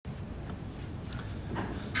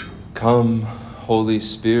Come, Holy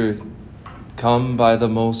Spirit, come by the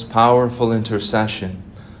most powerful intercession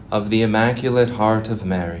of the Immaculate Heart of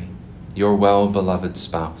Mary, your well-beloved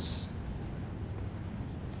spouse.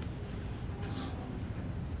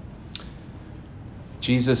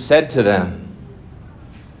 Jesus said to them,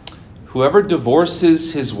 "Whoever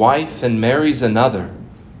divorces his wife and marries another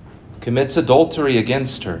commits adultery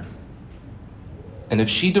against her. And if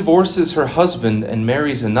she divorces her husband and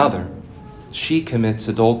marries another, she commits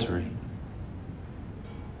adultery."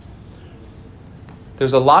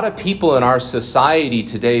 There's a lot of people in our society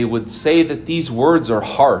today would say that these words are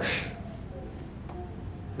harsh.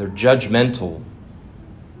 They're judgmental.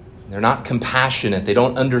 They're not compassionate. They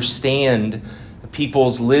don't understand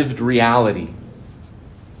people's lived reality.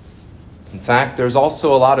 In fact, there's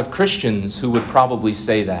also a lot of Christians who would probably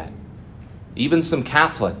say that. Even some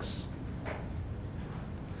Catholics.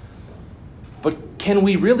 But can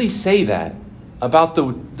we really say that about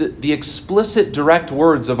the explicit direct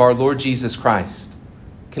words of our Lord Jesus Christ?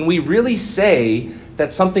 Can we really say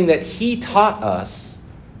that something that he taught us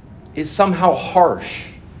is somehow harsh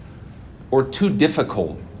or too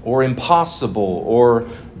difficult or impossible or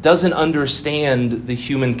doesn't understand the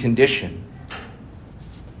human condition?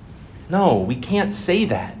 No, we can't say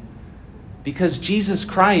that, because Jesus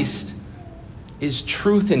Christ is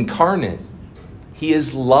truth incarnate. He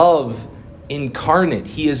is love incarnate.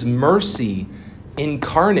 He is mercy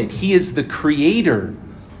incarnate. He is the creator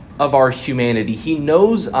of our humanity. He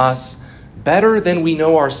knows us better than we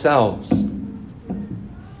know ourselves.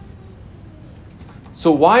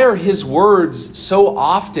 So why are his words so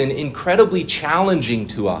often incredibly challenging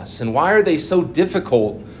to us? And why are they so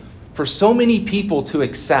difficult for so many people to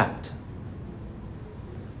accept?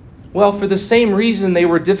 Well, for the same reason they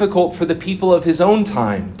were difficult for the people of his own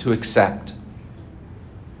time to accept.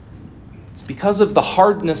 It's because of the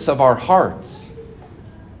hardness of our hearts.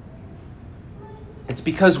 It's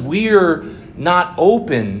because we're not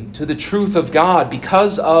open to the truth of God,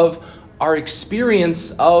 because of our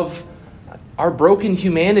experience of our broken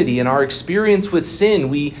humanity and our experience with sin.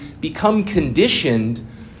 We become conditioned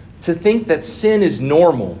to think that sin is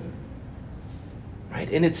normal, right?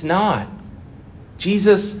 And it's not.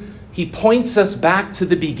 Jesus, he points us back to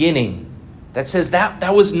the beginning that says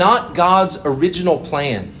that was not God's original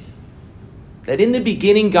plan. That in the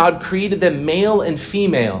beginning, God created them male and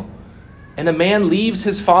female. And a man leaves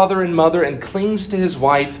his father and mother and clings to his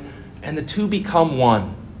wife, and the two become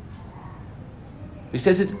one. He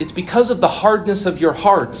says it's because of the hardness of your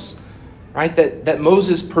hearts, right, that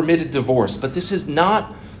Moses permitted divorce. But this is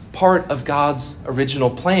not part of God's original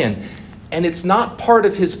plan. And it's not part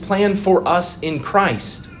of his plan for us in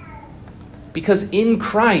Christ. Because in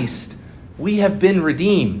Christ, we have been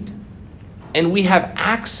redeemed. And we have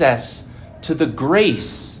access to the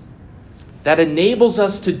grace that enables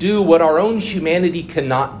us to do what our own humanity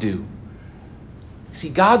cannot do. See,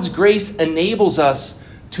 God's grace enables us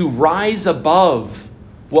to rise above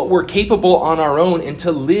what we're capable on our own and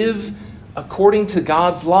to live according to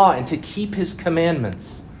God's law and to keep his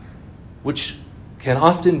commandments, which can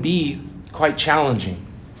often be quite challenging.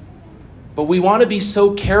 But we want to be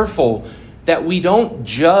so careful that we don't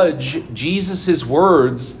judge Jesus'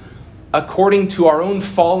 words according to our own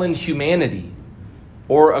fallen humanity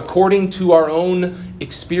or according to our own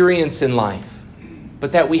experience in life,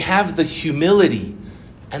 but that we have the humility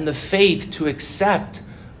and the faith to accept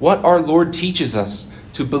what our Lord teaches us,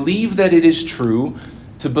 to believe that it is true,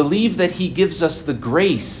 to believe that he gives us the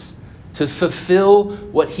grace to fulfill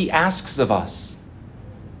what he asks of us,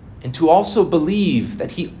 and to also believe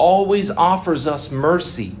that he always offers us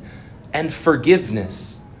mercy and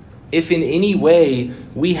forgiveness if in any way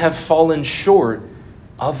we have fallen short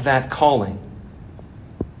of that calling.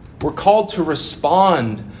 We're called to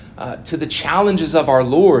respond to the challenges of our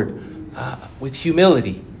Lord with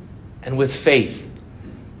humility and with faith,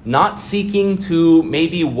 not seeking to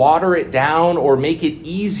maybe water it down or make it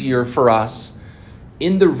easier for us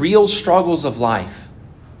in the real struggles of life,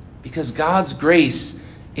 because God's grace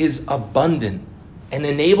is abundant and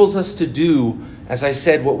enables us to do, as I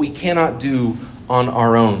said, what we cannot do on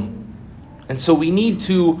our own. And so we need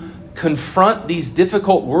to confront these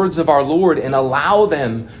difficult words of our Lord and allow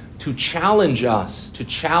them to challenge us, to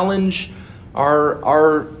challenge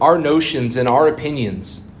our notions and our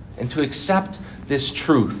opinions, and to accept this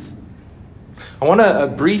truth. I want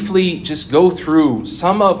to briefly just go through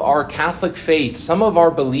some of our Catholic faith, some of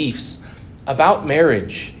our beliefs about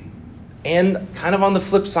marriage, and kind of on the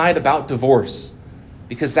flip side about divorce,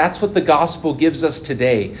 because that's what the gospel gives us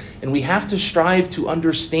today. And we have to strive to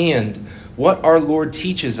understand what our Lord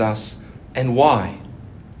teaches us and why.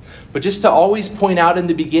 But just to always point out in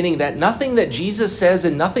the beginning that nothing that Jesus says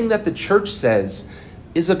and nothing that the church says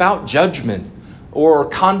is about judgment or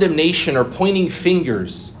condemnation or pointing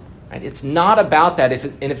fingers. Right? It's not about that.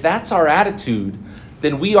 If that's our attitude,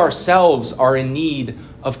 then we ourselves are in need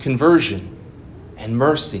of conversion and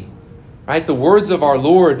mercy. Right? The words of our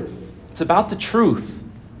Lord, it's about the truth.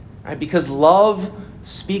 Right? Because love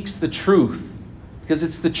speaks the truth. Because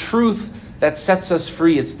it's the truth that sets us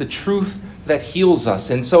free. It's the truth that heals us.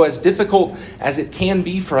 And so as difficult as it can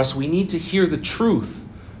be for us, we need to hear the truth,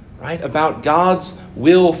 right, about God's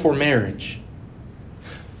will for marriage.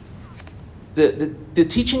 The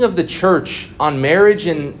teaching of the church on marriage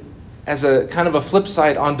and as a kind of a flip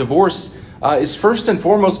side on divorce is first and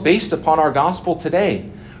foremost based upon our gospel today,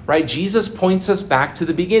 right? Jesus points us back to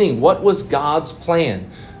the beginning. What was God's plan?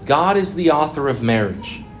 God is the author of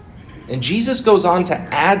marriage. And Jesus goes on to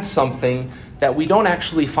add something that we don't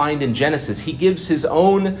actually find in Genesis. He gives his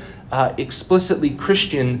own explicitly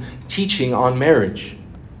Christian teaching on marriage.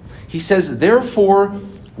 He says, therefore,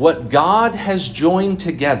 what God has joined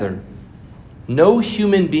together, no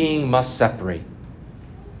human being must separate.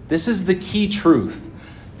 This is the key truth,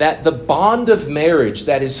 that the bond of marriage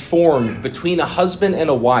that is formed between a husband and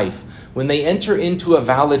a wife, when they enter into a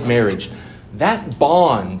valid marriage, that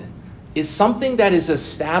bond is something that is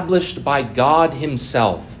established by God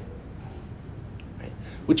himself.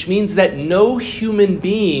 Which means that no human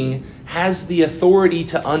being has the authority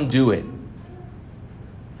to undo it.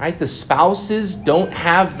 Right? The spouses don't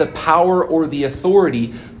have the power or the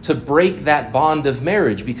authority to break that bond of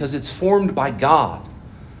marriage because it's formed by God.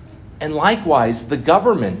 And likewise, the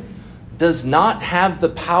government does not have the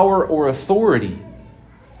power or authority,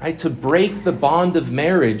 right, to break the bond of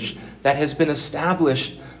marriage that has been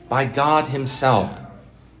established by God himself.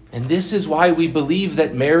 And this is why we believe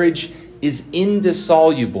that marriage is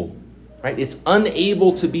indissoluble, right? It's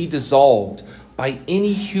unable to be dissolved by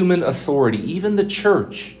any human authority, even the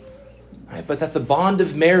church, right? But that the bond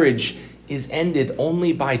of marriage is ended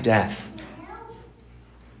only by death.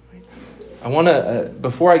 I want to,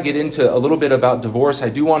 before I get into a little bit about divorce, I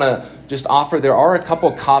do want to just offer, there are a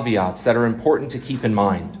couple caveats that are important to keep in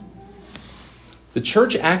mind. The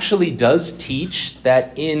church actually does teach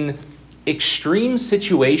that in extreme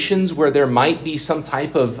situations where there might be some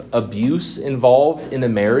type of abuse involved in a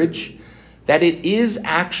marriage, that it is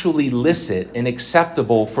actually licit and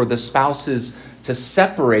acceptable for the spouses to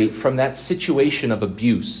separate from that situation of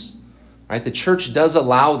abuse. Right? The church does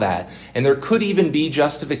allow that, and there could even be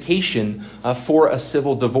justification for a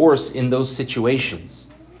civil divorce in those situations.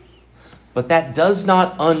 But that does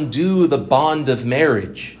not undo the bond of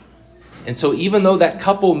marriage. And so even though that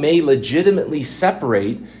couple may legitimately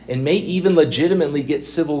separate and may even legitimately get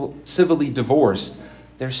civilly divorced,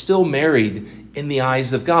 they're still married in the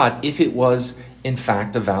eyes of God if it was, in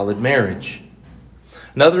fact, a valid marriage.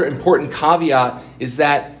 Another important caveat is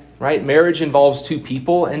that, right, marriage involves two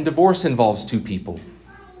people and divorce involves two people.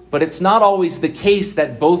 But it's not always the case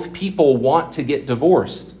that both people want to get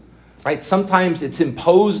divorced. Right? Sometimes it's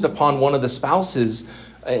imposed upon one of the spouses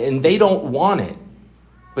and they don't want it.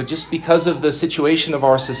 But just because of the situation of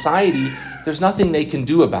our society, there's nothing they can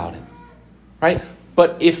do about it, right?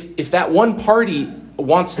 But if that one party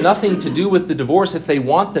wants nothing to do with the divorce, if they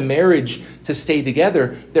want the marriage to stay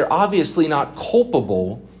together, they're obviously not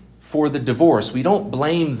culpable for the divorce. We don't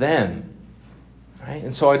blame them, right?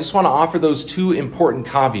 And so I just want to offer those two important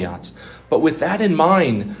caveats. But with that in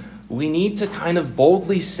mind, we need to kind of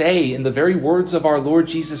boldly say in the very words of our Lord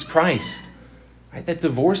Jesus Christ, right, that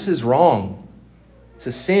divorce is wrong. It's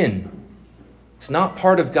a sin. It's not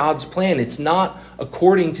part of God's plan. It's not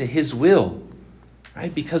according to his will,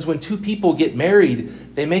 right? Because when two people get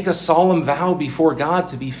married, they make a solemn vow before God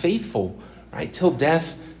to be faithful, right? Till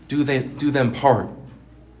death do them part,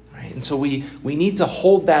 right? And so we need to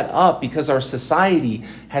hold that up because our society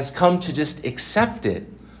has come to just accept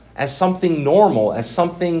it as something normal, as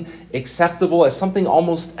something acceptable, as something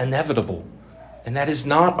almost inevitable. And that is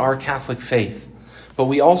not our Catholic faith. But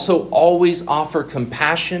we also always offer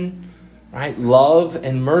compassion, right, love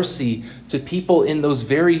and mercy to people in those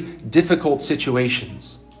very difficult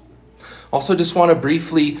situations. Also, just want to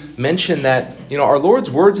briefly mention that, our Lord's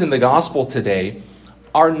words in the gospel today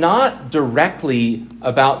are not directly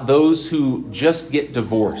about those who just get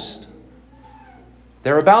divorced.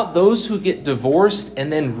 They're about those who get divorced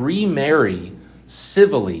and then remarry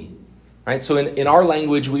civilly. Right? So in our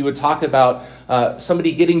language, we would talk about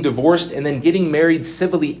somebody getting divorced and then getting married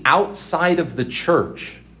civilly outside of the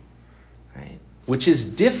church, right? Which is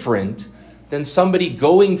different than somebody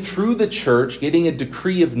going through the church, getting a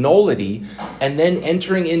decree of nullity, and then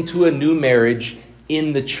entering into a new marriage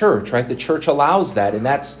in the church, right? The church allows that, and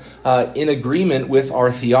that's in agreement with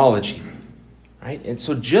our theology, right? And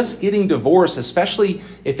so just getting divorced, especially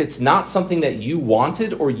if it's not something that you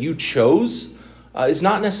wanted or you chose, is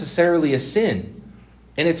not necessarily a sin.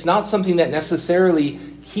 And it's not something that necessarily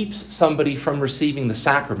keeps somebody from receiving the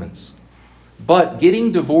sacraments. But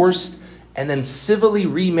getting divorced and then civilly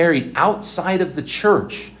remarried outside of the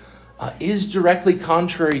church is directly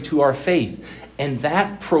contrary to our faith. And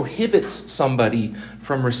that prohibits somebody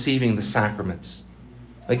from receiving the sacraments.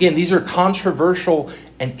 Again, these are controversial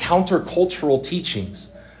and countercultural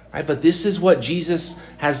teachings, right? But this is what Jesus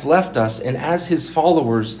has left us. And as his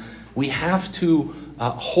followers, we have to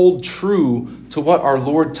hold true to what our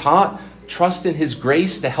Lord taught, trust in his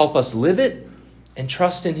grace to help us live it, and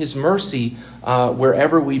trust in his mercy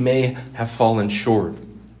wherever we may have fallen short.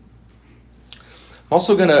 I'm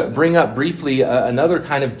also going to bring up briefly another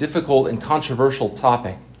kind of difficult and controversial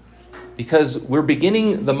topic, because we're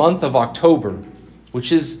beginning the month of October,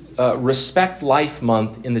 which is Respect Life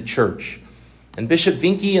Month in the church. And Bishop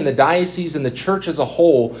Vinke and the diocese and the church as a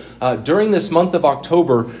whole, during this month of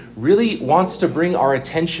October, really wants to bring our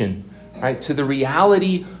attention, right, to the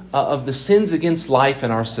reality of the sins against life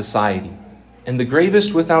in our society. And the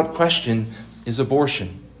gravest, without question, is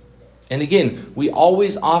abortion. And again, we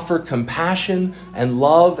always offer compassion and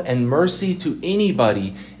love and mercy to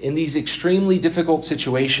anybody in these extremely difficult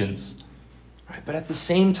situations. Right? But at the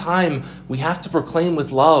same time, we have to proclaim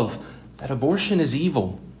with love that abortion is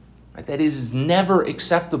evil. Right? That is never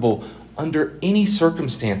acceptable under any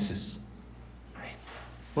circumstances. Right?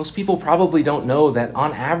 Most people probably don't know that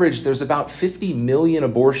on average, there's about 50 million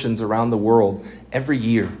abortions around the world every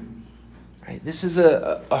year. Right? This is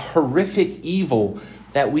a horrific evil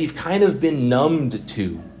that we've kind of been numbed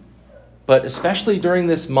to. But especially during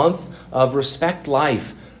this month of Respect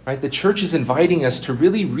Life, right, the church is inviting us to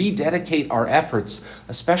really rededicate our efforts,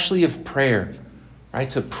 especially of prayer, right,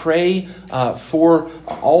 to pray for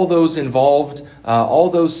all those involved, all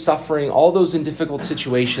those suffering, all those in difficult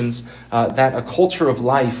situations, that a culture of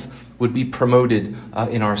life would be promoted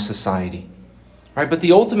in our society. Right, but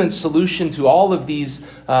the ultimate solution to all of these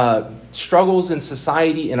struggles in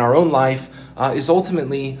society, in our own life, is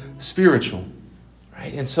ultimately spiritual.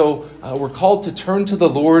 Right? And so we're called to turn to the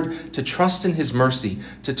Lord, to trust in his mercy,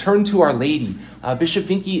 to turn to Our Lady. Bishop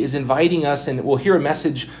Vinke is inviting us, and we'll hear a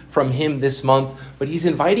message from him this month, but he's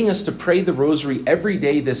inviting us to pray the rosary every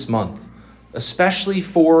day this month, especially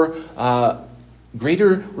for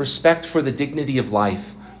greater respect for the dignity of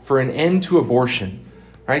life, for an end to abortion.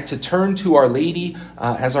 Right, to turn to Our Lady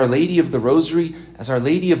as Our Lady of the Rosary, as Our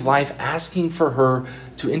Lady of Life, asking for her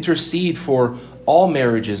to intercede for all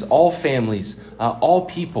marriages, all families, all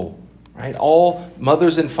people, right? All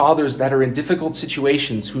mothers and fathers that are in difficult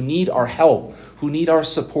situations, who need our help, who need our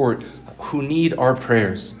support, who need our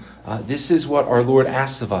prayers. This is what our Lord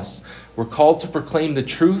asks of us. We're called to proclaim the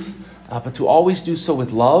truth, but to always do so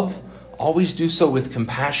with love, always do so with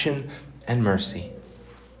compassion and mercy.